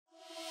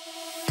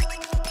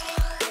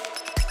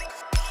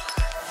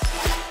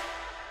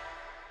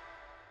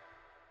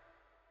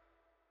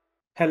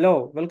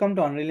Hello, welcome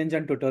to Unreal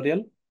Engine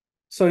tutorial.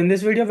 So in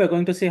this video, we're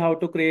going to see how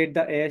to create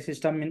the AI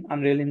system in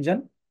Unreal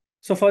Engine.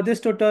 So for this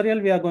tutorial,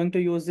 we are going to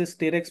use this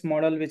Trex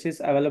model, which is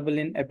available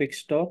in Epic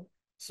Store.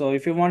 So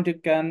if you want, you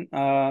can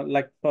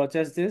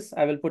purchase this.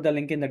 I will put the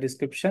link in the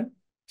description.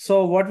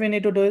 So what we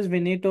need to do is we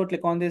need to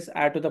click on this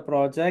add to the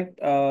project.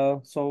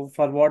 So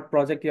for what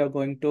project you are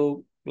going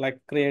to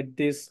create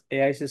this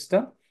AI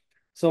system.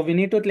 So we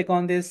need to click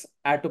on this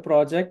add to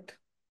project.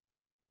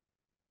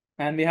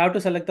 And we have to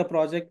select the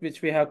project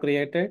which we have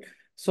created.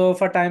 So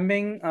for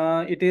timing,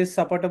 it is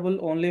supportable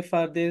only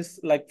for this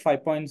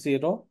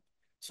 5.0.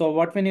 So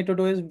what we need to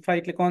do is if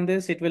I click on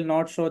this, it will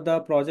not show the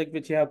project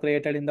which you have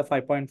created in the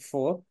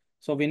 5.4.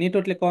 So we need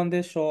to click on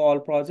this show all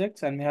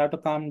projects and we have to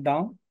come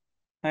down.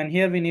 And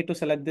here we need to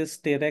select this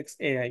Trex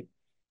AI.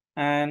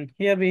 And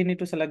here we need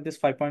to select this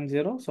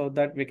 5.0 so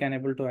that we can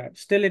able to add.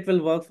 Still, it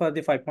will work for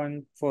the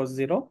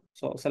 5.40.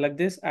 So select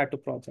this add to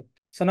project.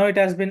 So now it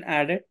has been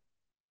added.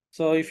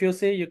 So if you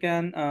see, you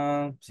can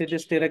see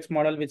this Trex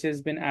model, which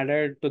has been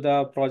added to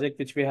the project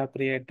which we have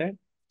created.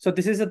 So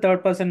this is a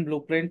third person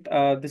blueprint.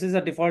 This is a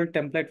default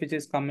template, which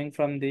is coming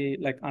from the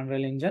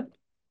Unreal Engine.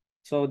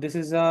 So this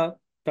is a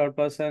third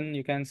person.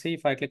 You can see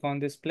if I click on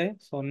this play.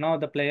 So now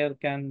the player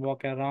can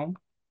walk around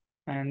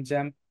and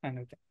jump and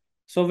everything.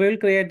 So we'll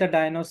create the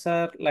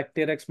dinosaur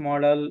T-Rex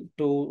model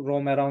to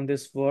roam around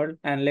this world.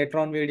 And later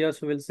on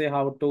videos, we will see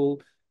how to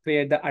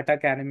create the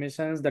attack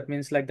animations. That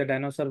means the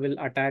dinosaur will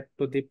attack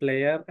to the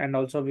player. And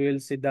also we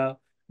will see the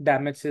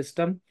damage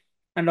system.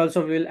 And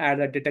also we will add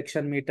the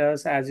detection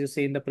meters as you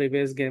see in the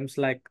previous games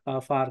like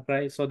Far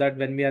Cry. So that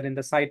when we are in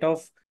the sight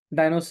of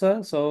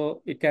dinosaur,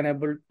 so it can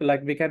able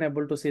we can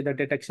able to see the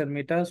detection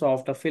meter. So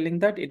after filling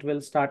that, it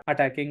will start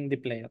attacking the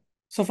player.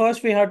 So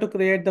first we have to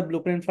create the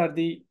blueprint for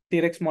the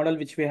Trex model,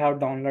 which we have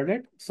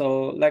downloaded.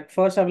 So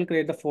first I will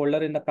create the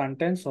folder in the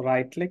content. So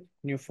right click,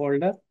 new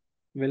folder,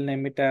 we'll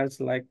name it as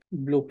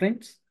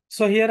blueprints.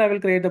 So here I will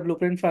create the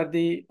blueprint for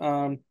the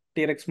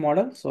Trex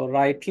model. So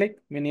right click,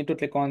 we need to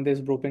click on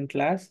this blueprint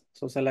class.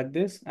 So select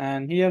this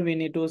and here we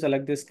need to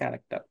select this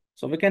character.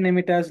 So we can name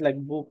it as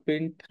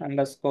blueprint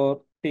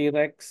underscore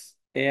Trex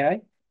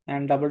AI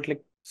and double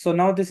click. So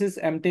now this is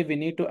empty. We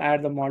need to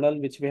add the model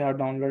which we have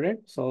downloaded.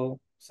 So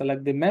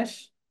select the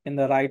mesh. In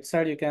the right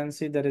side, you can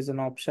see there is an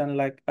option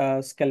like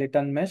a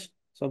skeleton mesh.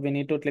 So we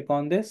need to click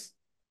on this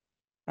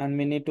and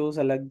we need to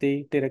select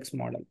the Trex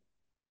model.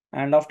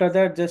 And after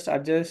that, just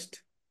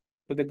adjust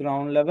to the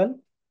ground level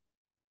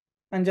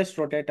and just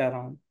rotate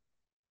around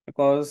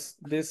because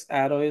this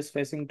arrow is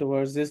facing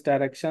towards this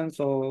direction.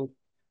 So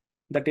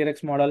the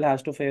Trex model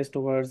has to face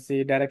towards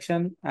the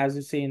direction as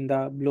you see in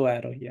the blue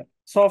arrow here.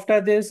 So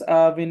after this,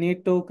 we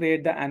need to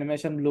create the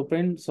animation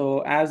blueprint. So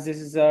as this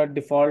is a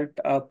default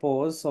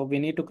pose, so we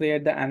need to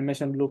create the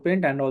animation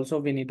blueprint and also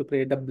we need to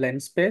create the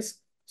blend space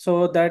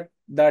so that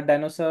the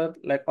dinosaur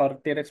or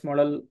Trex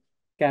model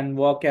can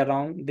walk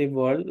around the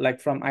world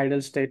from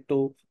idle state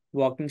to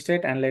walking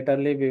state, and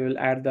laterly we will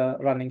add the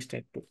running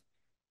state too.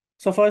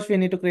 So first we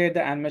need to create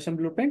the animation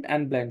blueprint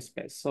and blend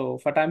space. So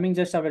for timing,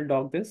 just I will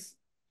dock this.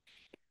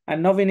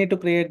 And now we need to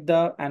create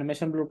the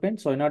animation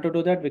blueprint. So in order to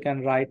do that, we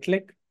can right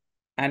click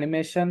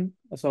animation.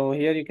 So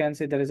here you can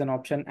see there is an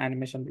option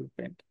animation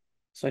blueprint.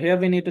 So here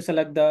we need to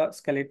select the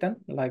skeleton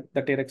like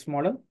the Trex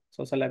model.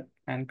 So select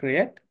and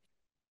create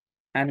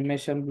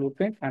animation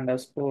blueprint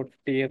underscore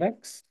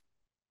Trex.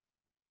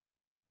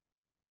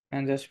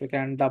 And just we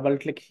can double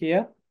click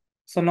here.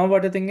 So now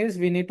what the thing is,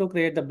 we need to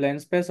create the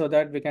blend space so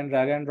that we can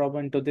drag and drop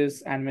into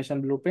this animation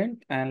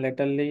blueprint and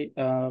laterally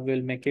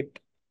we'll make it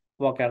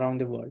walk around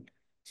the world.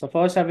 So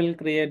first I will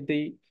create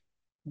the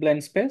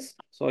blend space.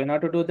 So in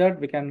order to do that,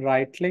 we can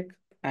right click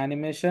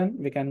animation,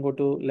 we can go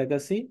to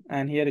legacy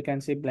and here you can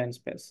see blend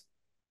space.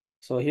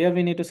 So here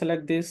we need to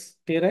select this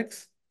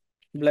Trex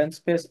blend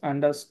space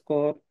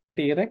underscore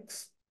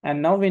Trex.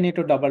 And now we need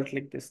to double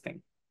click this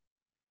thing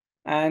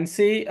and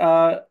see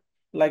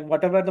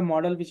whatever the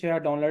model which you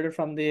have downloaded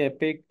from the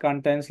Epic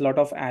contains a lot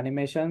of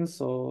animations.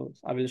 So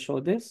I will show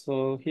this.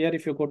 So here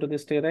if you go to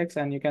this Trex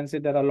and you can see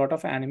there are a lot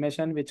of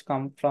animation which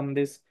come from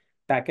this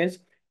package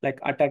like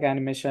attack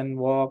animation,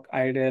 walk,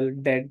 idle,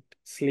 dead,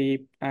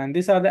 sleep, and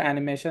these are the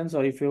animations.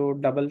 So if you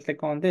double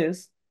click on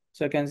this,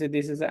 so you can see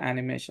this is the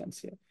animations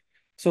here.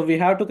 So we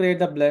have to create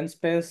the blend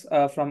space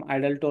from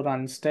idle to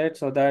run state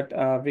so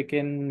that we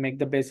can make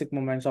the basic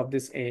movements of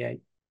this AI.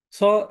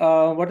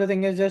 So what the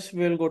thing is, just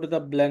we'll go to the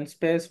blend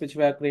space which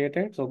we have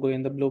created. So go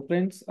in the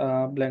blueprints,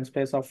 blend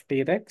space of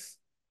Trex.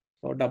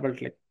 So double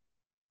click.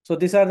 So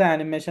these are the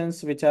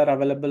animations which are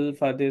available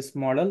for this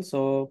model.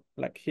 So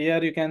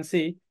here you can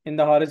see in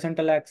the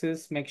horizontal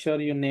axis, make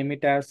sure you name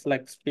it as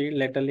speed.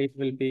 Laterally it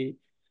will be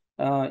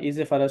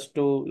easy for us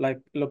to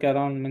look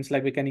around. Means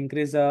we can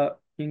increase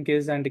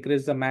and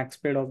decrease the max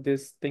speed of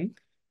this thing.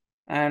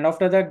 And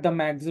after that, the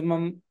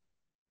maximum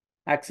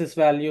axis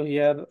value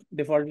here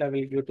default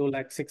level give to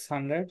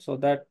 600 so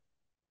that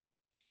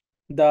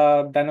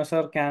the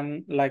dinosaur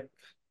can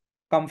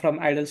come from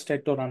idle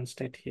state to run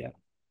state here.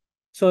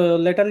 So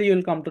later you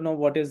will come to know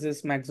what is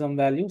this maximum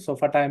value. So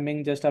for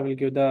timing, just I will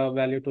give the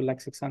value to like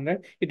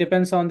 600. It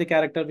depends on the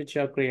character which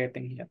you are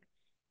creating here.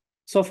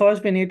 So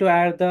first we need to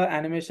add the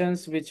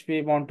animations which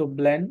we want to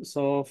blend.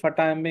 So for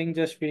timing,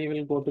 just we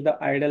will go to the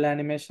idle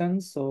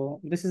animations. So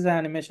this is the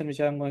animation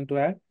which I'm going to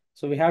add.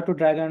 So we have to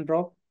drag and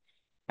drop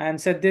and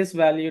set this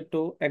value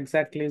to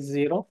exactly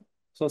 0.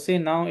 So see,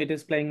 now it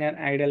is playing an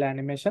idle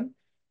animation.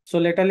 So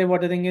literally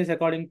what the thing is,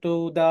 according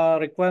to the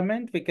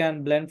requirement, we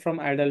can blend from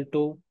idle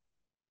to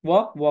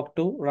walk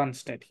to run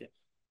state here.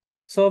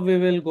 So we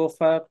will go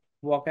for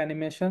walk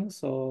animation.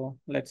 So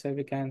let's say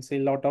we can see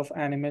a lot of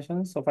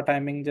animations. So for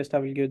timing, just I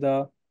will give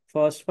the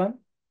first one,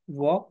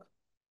 walk,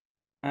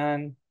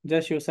 and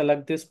just you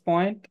select this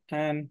point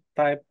and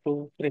type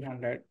to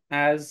 300.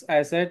 As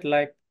I said,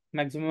 like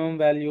maximum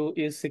value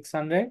is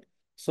 600.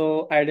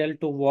 So ideal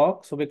to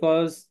walk. So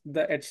because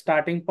the at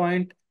starting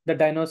point, the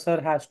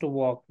dinosaur has to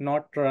walk,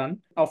 not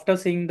run. After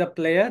seeing the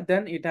player,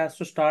 then it has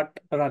to start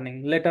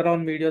running. Later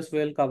on videos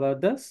will cover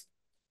this.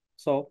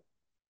 So,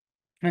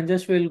 and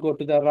just we'll go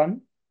to the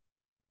run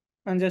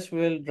and just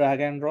we'll drag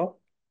and drop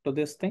to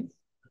this thing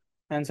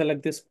and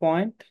select this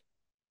point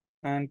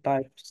and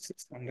type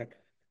 600.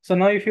 So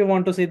now if you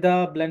want to see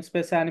the blend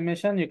space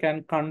animation, you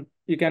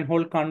can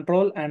hold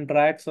control and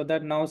drag so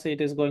that now see it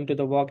is going to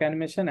the walk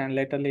animation and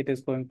later it is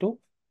going to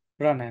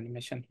run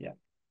animation here.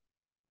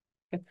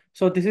 Okay.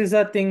 So this is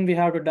a thing we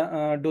have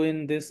to do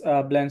in this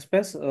blend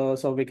space.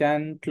 So we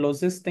can close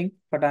this thing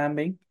for time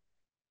being.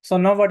 So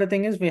now what the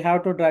thing is, we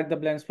have to drag the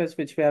blend space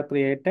which we have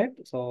created.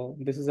 So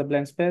this is a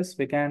blend space.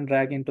 We can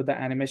drag into the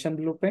animation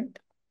blueprint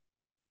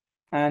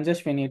and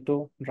just we need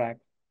to drag.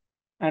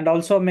 And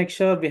also make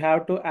sure we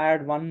have to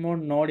add one more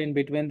node in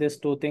between these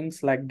two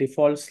things like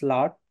default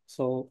slot.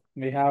 So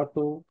we have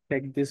to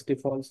take this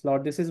default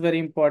slot. This is very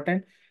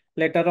important.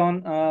 Later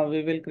on,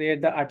 we will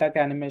create the attack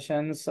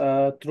animations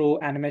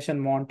through animation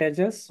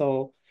montages.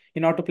 So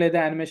in order to play the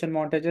animation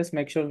montages,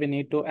 make sure we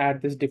need to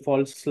add this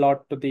default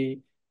slot to the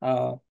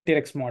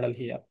T-Rex model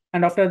here.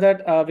 And after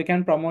that, we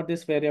can promote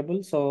this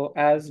variable. So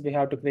as we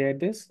have to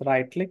create this,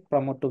 right click,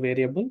 promote to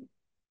variable,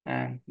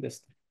 and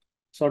this.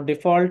 So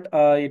default,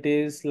 it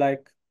is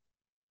like,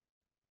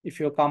 if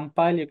you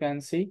compile, you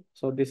can see.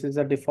 So this is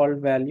the default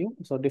value.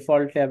 So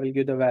defaultly, I will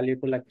give the value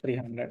to like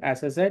 300.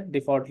 As I said,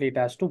 defaultly it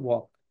has to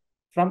walk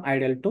from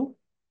idle to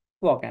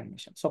walk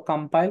animation. So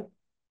compile,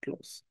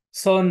 close.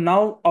 So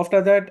now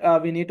after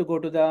that, we need to go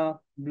to the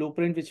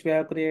blueprint which we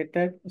have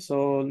created.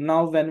 So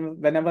now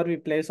whenever we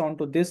place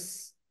onto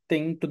this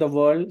thing to the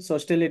world, so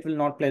still it will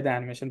not play the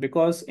animation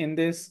because in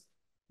this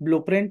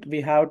blueprint,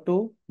 we have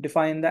to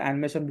define the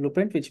animation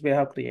blueprint which we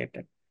have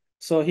created.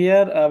 So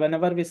here,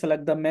 whenever we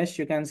select the mesh,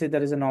 you can see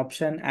there is an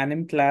option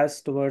anim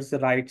class towards the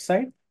right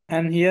side.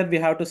 And here we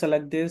have to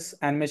select this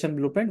animation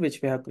blueprint which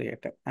we have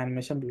created,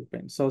 animation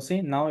blueprint. So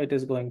see, now it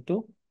is going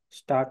to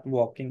start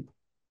walking.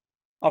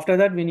 After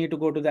that, we need to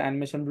go to the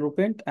animation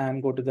blueprint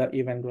and go to the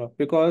event graph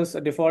because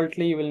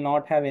defaultly you will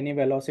not have any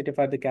velocity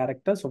for the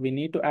character. So we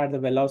need to add the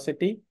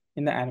velocity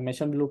in the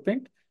animation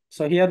blueprint.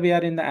 So here we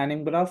are in the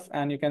anim graph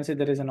and you can see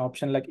there is an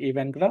option like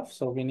event graph.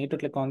 So we need to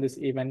click on this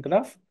event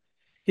graph.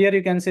 Here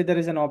you can see there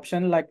is an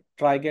option like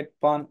try get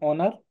pawn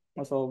owner.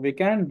 So we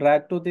can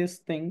drag to this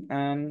thing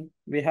and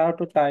we have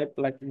to type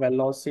like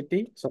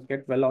velocity. So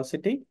get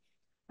velocity.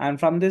 And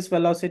from this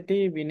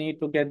velocity, we need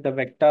to get the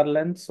vector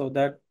length so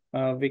that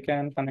we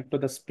can connect to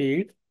the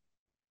speed.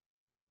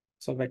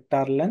 So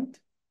vector length.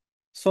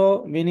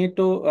 So we need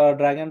to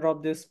drag and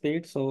drop this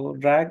speed. So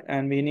drag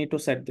and we need to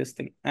set this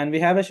thing. And we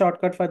have a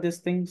shortcut for this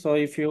thing. So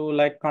if you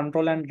like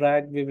control and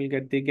drag, we will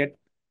get the get.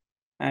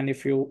 And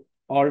if you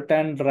alt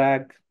and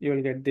drag, you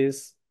will get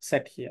this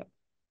set here.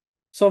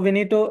 So we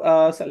need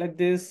to select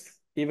this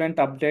event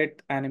update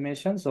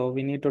animation. So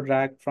we need to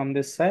drag from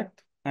this set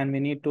and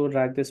we need to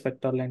drag this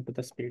vector length to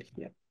the speed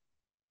here.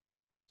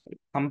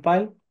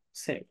 Compile,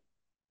 save.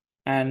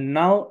 And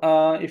now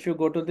if you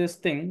go to this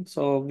thing,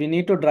 so we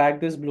need to drag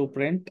this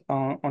blueprint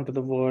onto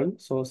the world.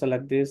 So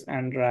select this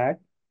and drag.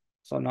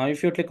 So now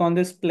if you click on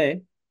this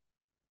play,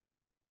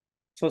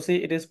 so see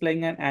it is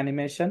playing an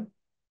animation,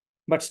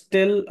 but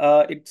still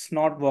it's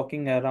not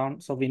walking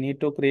around. So we need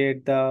to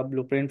create the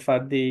blueprint for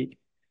the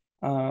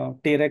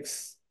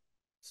T-Rex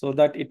so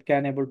that it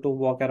can able to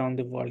walk around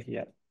the world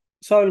here.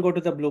 So I will go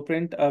to the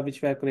blueprint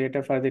which we have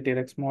created for the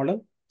T-Rex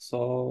model.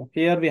 So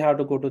here we have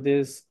to go to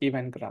this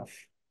event graph.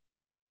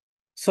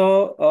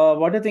 So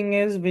what the thing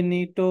is, we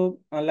need to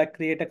like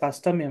create a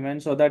custom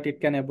event so that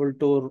it can able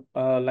to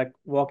like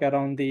walk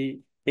around the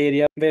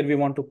area where we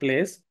want to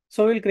place.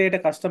 So we'll create a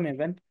custom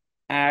event,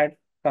 add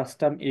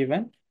custom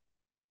event,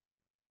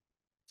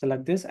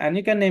 select this, and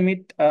you can name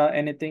it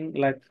anything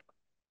like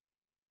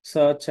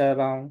search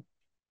around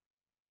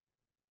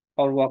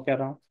or walk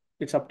around.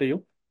 It's up to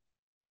you.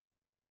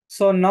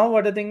 So now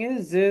what the thing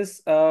is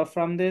this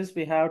from this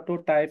we have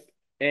to type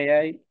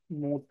AI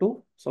move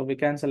to. So we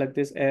can select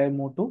this AI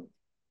move to.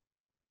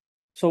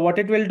 So what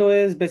it will do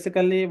is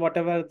basically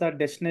whatever the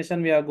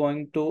destination we are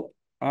going to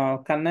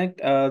connect,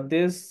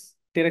 this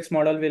T-Rex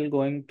model will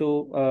going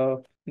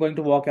to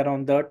walk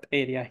around that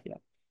area here.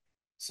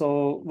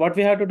 So what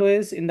we have to do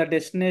is in the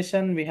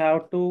destination, we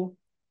have to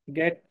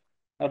get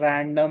a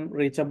random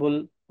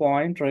reachable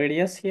point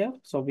radius here.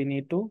 So we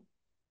need to,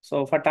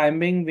 so for time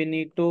being, we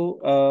need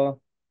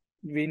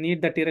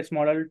the T-Rex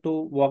model to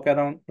walk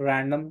around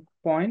random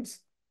points.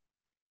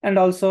 And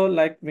also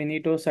like we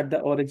need to set the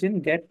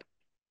origin, get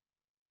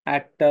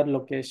actor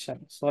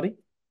location, sorry.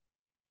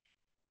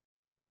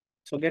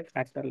 So get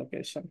actor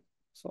location.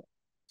 So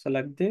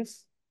select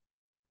this,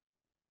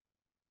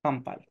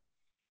 compile.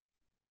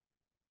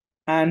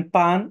 And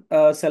pan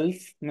self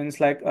means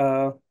like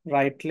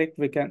right click,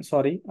 we can,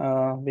 sorry,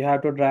 we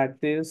have to drag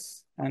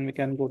this and we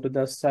can go to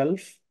the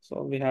self.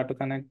 So we have to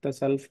connect the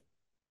self.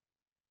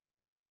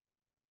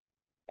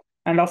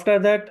 And after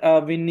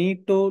that, we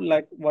need to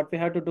like what we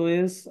have to do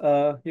is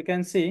you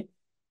can see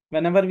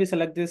whenever we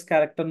select this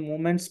character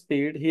movement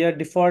speed here,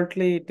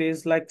 defaultly it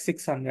is like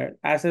 600.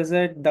 As I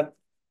said,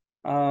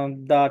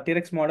 the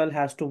T-Rex model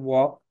has to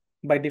walk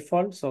by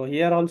default. So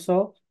here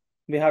also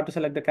we have to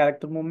select the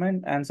character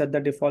movement and set the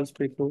default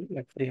speed to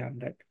like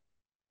 300.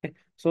 Okay.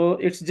 So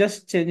it's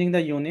just changing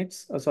the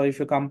units. So if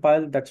you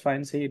compile, that's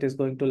fine. See, it is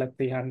going to like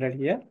 300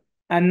 here.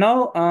 And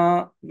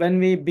now when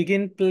we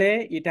begin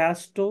play, it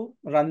has to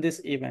run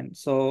this event.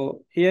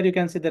 So here you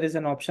can see there is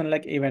an option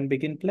like event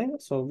begin play.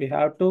 So we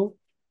have to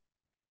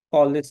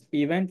call this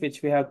event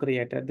which we have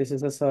created. This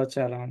is a search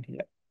around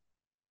here.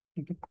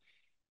 Okay.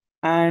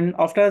 And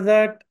after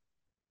that,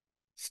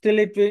 still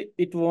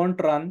it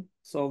won't run.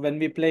 So when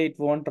we play, it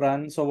won't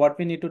run. So what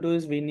we need to do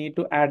is we need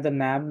to add the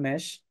nav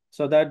mesh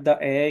so that the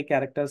AI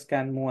characters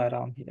can move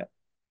around here.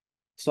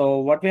 So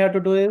what we have to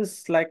do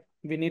is like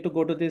we need to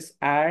go to this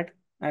add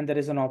and there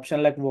is an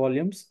option like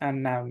volumes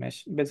and nav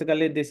mesh.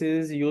 Basically, this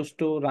is used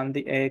to run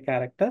the AI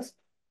characters.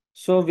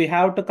 So we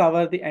have to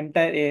cover the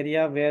entire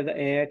area where the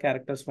AI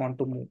characters want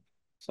to move.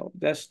 So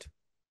just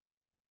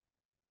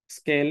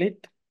scale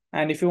it.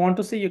 And if you want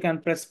to see, you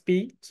can press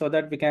P so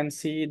that we can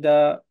see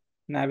the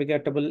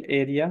navigatable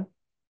area.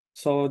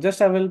 So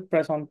just I will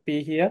press on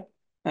P here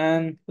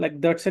and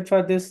like that's it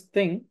for this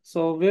thing.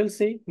 So we'll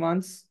see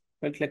once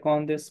we'll click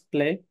on this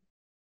play.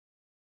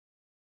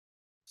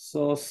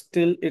 So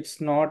still it's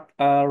not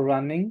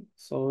running.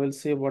 So we'll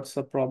see what's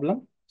the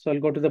problem. So I'll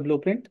go to the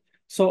blueprint.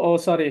 So, oh,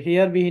 sorry,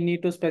 here we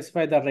need to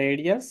specify the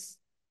radius.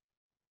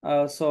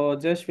 So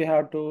just we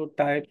have to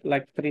type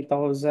like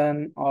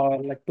 3000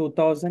 or like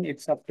 2000.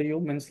 It's up to you,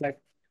 means like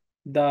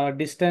the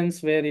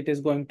distance where it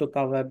is going to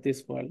cover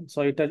this world.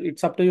 So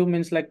it's up to you,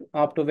 means like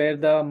up to where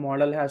the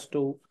model has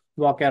to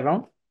walk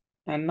around.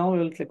 And now we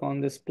will click on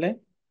this play.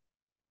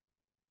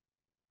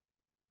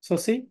 So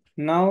see,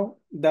 now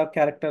the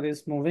character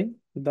is moving,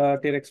 the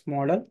T-Rex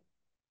model,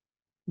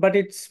 but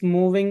it's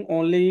moving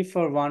only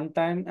for one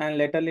time and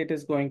later it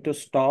is going to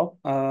stop.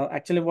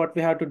 Actually, what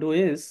we have to do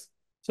is,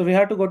 so we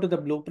have to go to the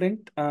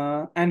blueprint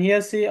and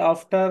here see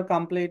after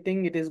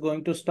completing, it is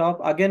going to stop.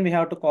 Again, we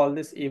have to call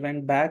this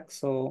event back.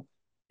 So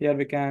here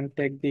we can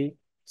take the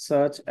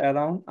search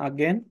around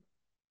again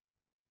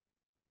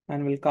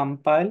and we'll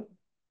compile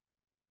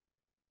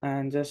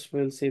and just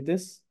we'll see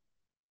this.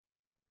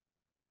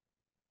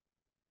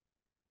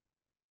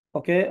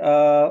 Okay,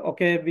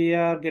 okay, we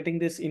are getting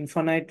this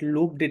infinite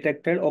loop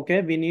detected.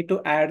 Okay, we need to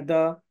add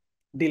the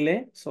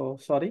delay. So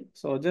sorry.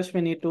 So just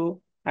we need to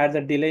add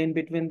the delay in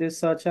between this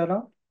search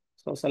around.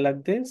 So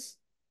select this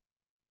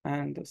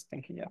and this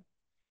thing here.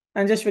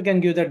 And just we can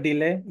give the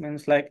delay,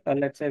 means like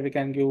let's say we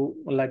can give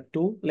like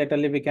 2.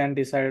 Laterally we can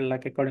decide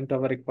like according to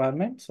our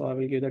requirement. So I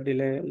will give the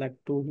delay like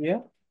 2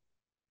 here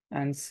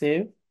and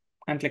save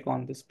and click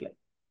on display.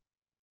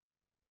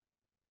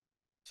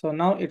 So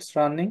now it's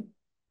running.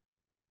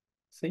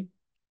 See.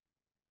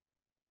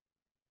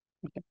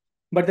 Okay.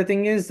 But the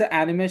thing is, the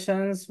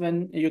animations,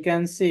 when you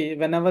can see,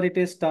 whenever it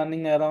is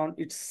turning around,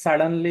 it's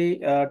suddenly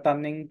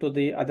turning to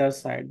the other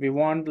side. We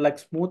want like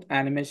smooth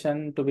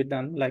animation to be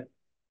done, like,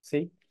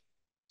 see.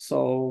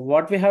 So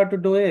what we have to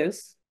do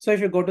is, so if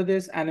you go to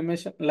this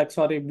animation, like,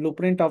 sorry,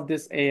 blueprint of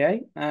this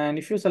AI, and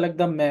if you select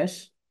the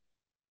mesh,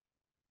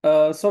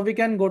 so we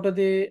can go to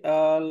the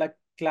like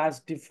class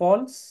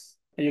defaults.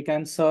 You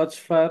can search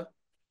for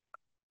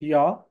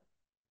yaw.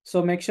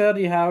 So make sure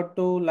you have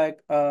to like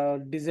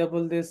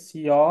disable this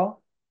yaw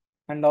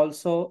and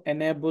also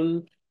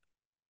enable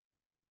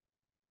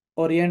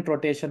orient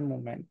rotation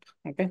movement.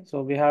 Okay,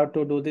 so we have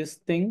to do these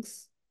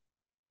things.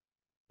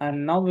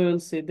 And now we will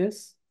see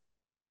this.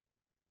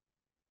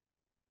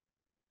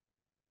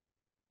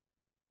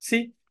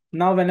 See,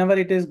 now whenever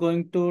it is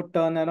going to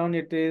turn around,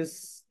 it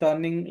is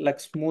turning like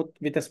smooth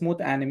with a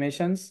smooth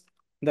animations.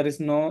 There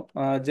is no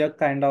jerk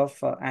kind of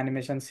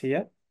animations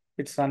here.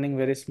 It's running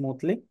very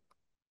smoothly.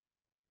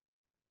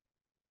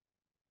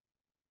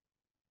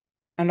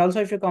 And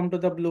also if you come to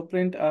the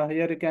blueprint,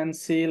 here you can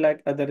see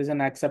like there is an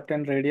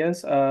acceptance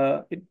radius.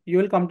 You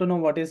will come to know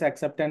what is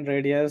acceptance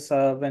radius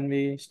when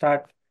we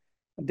start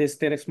this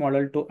T-Rex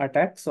model to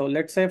attack. So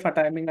let's say for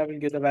timing, I will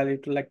give the value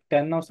to like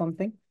 10 or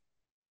something.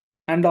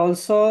 And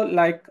also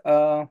like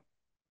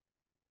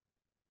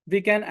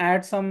we can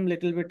add some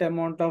little bit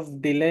amount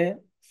of delay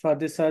for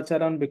the search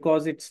around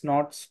because it's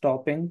not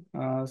stopping.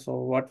 So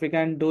what we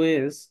can do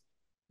is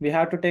we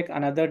have to take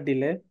another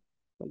delay.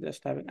 So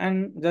just have it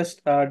and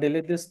just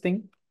delete this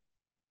thing.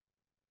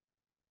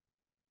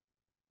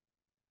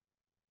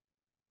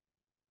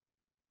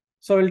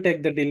 So we'll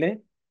take the delay,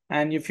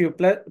 and if you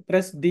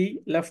press D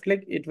left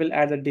click, it will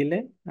add a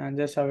delay, and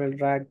just I will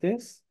drag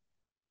this.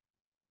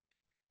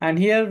 And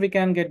here we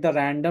can get the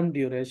random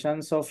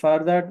duration. So for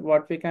that,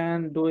 what we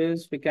can do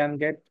is we can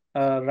get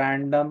a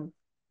random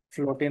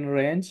floating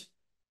range.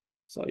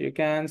 So you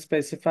can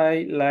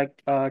specify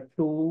like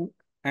 2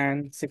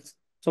 and 6.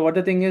 So what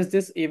the thing is,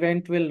 this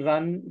event will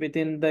run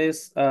within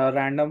this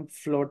random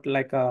float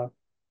like a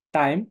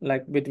time,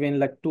 like between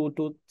like 2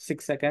 to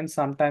 6 seconds.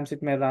 Sometimes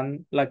it may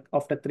run like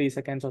after 3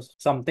 seconds or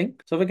something.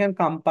 So we can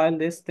compile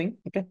this thing.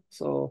 Okay.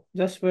 So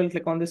just we'll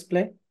click on this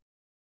play.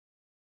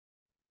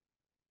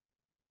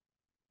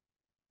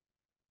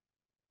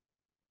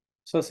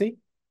 So see,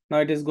 now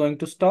it is going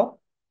to stop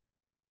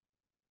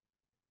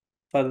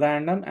for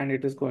random and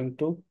it is going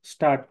to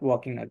start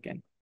working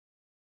again.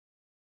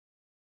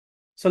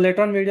 So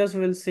later on videos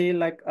we'll see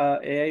like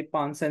AI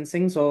pawn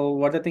sensing. So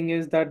what the thing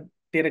is that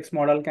T-Rex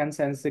model can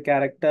sense the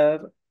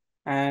character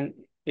and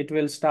it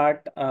will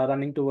start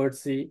running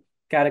towards the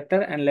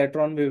character, and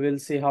later on we will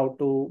see how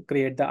to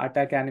create the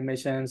attack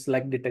animations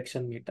like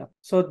detection meter.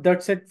 So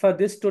that's it for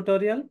this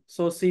tutorial.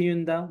 So see you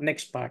in the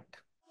next part.